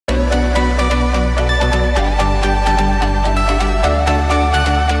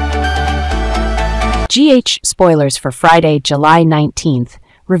GH spoilers for Friday, July 19th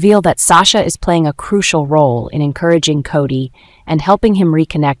reveal that Sasha is playing a crucial role in encouraging Cody and helping him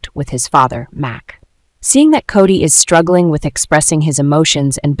reconnect with his father, Mac. Seeing that Cody is struggling with expressing his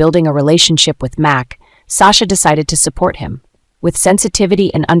emotions and building a relationship with Mac, Sasha decided to support him. With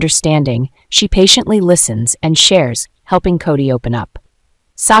sensitivity and understanding, she patiently listens and shares, helping Cody open up.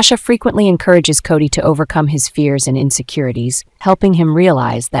 Sasha frequently encourages Cody to overcome his fears and insecurities, helping him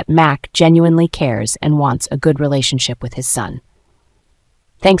realize that Mac genuinely cares and wants a good relationship with his son.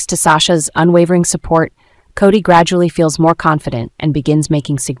 Thanks to Sasha's unwavering support, Cody gradually feels more confident and begins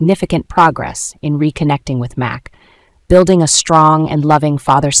making significant progress in reconnecting with Mac, building a strong and loving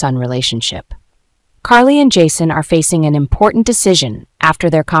father-son relationship. Carly and Jason are facing an important decision after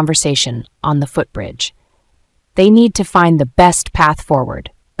their conversation on the footbridge. They need to find the best path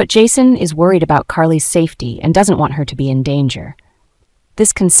forward, but Jason is worried about Carly's safety and doesn't want her to be in danger.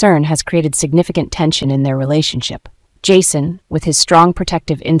 This concern has created significant tension in their relationship. Jason, with his strong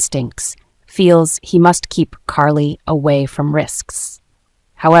protective instincts, feels he must keep Carly away from risks.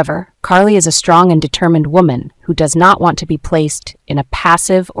 However, Carly is a strong and determined woman who does not want to be placed in a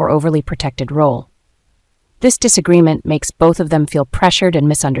passive or overly protected role. This disagreement makes both of them feel pressured and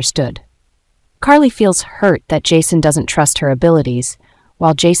misunderstood. Carly feels hurt that Jason doesn't trust her abilities,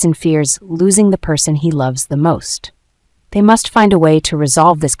 while Jason fears losing the person he loves the most. They must find a way to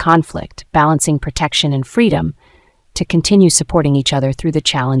resolve this conflict, balancing protection and freedom, to continue supporting each other through the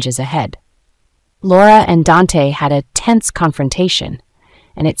challenges ahead. Laura and Dante had a tense confrontation,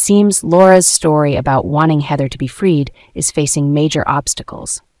 and it seems Laura's story about wanting Heather to be freed is facing major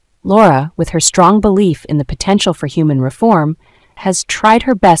obstacles. Laura, with her strong belief in the potential for human reform, has tried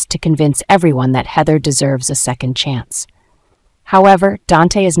her best to convince everyone that Heather deserves a second chance. However,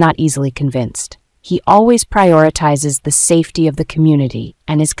 Dante is not easily convinced. He always prioritizes the safety of the community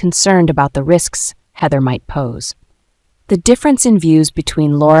and is concerned about the risks Heather might pose. The difference in views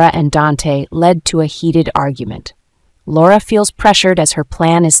between Laura and Dante led to a heated argument. Laura feels pressured as her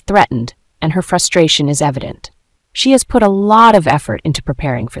plan is threatened, and her frustration is evident. She has put a lot of effort into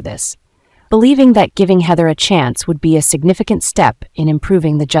preparing for this, believing that giving Heather a chance would be a significant step in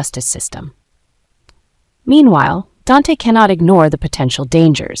improving the justice system. Meanwhile, Dante cannot ignore the potential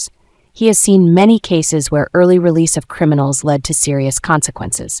dangers. He has seen many cases where early release of criminals led to serious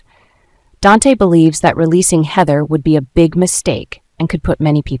consequences. Dante believes that releasing Heather would be a big mistake and could put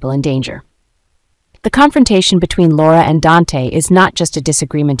many people in danger. The confrontation between Laura and Dante is not just a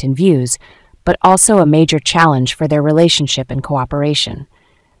disagreement in views, but also a major challenge for their relationship and cooperation.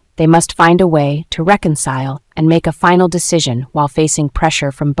 They must find a way to reconcile and make a final decision while facing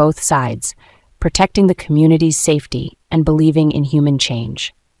pressure from both sides, protecting the community's safety and believing in human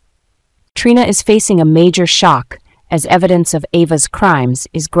change. Trina is facing a major shock as evidence of Ava's crimes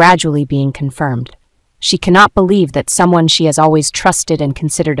is gradually being confirmed. She cannot believe that someone she has always trusted and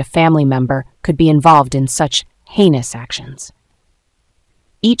considered a family member could be involved in such heinous actions.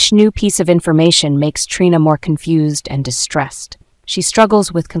 Each new piece of information makes Trina more confused and distressed. She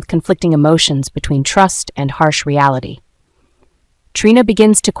struggles with conflicting emotions between trust and harsh reality. Trina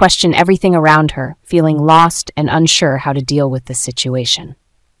begins to question everything around her, feeling lost and unsure how to deal with the situation.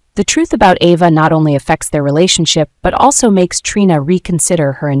 The truth about Ava not only affects their relationship, but also makes Trina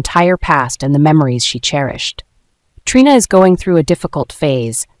reconsider her entire past and the memories she cherished. Trina is going through a difficult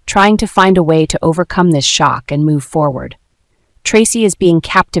phase, trying to find a way to overcome this shock and move forward. Tracy is being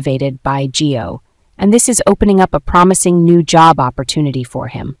captivated by Gio, and this is opening up a promising new job opportunity for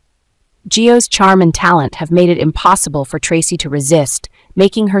him. Gio's charm and talent have made it impossible for Tracy to resist,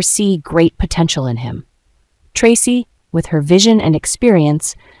 making her see great potential in him. Tracy, with her vision and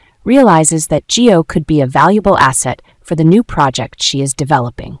experience, realizes that Gio could be a valuable asset for the new project she is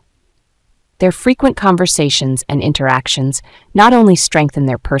developing. Their frequent conversations and interactions not only strengthen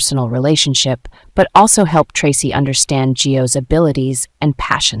their personal relationship, but also help Tracy understand Gio's abilities and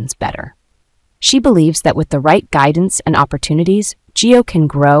passions better. She believes that with the right guidance and opportunities, Gio can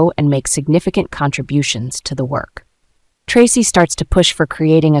grow and make significant contributions to the work. Tracy starts to push for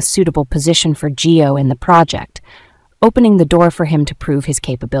creating a suitable position for Gio in the project, opening the door for him to prove his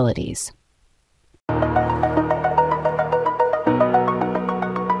capabilities.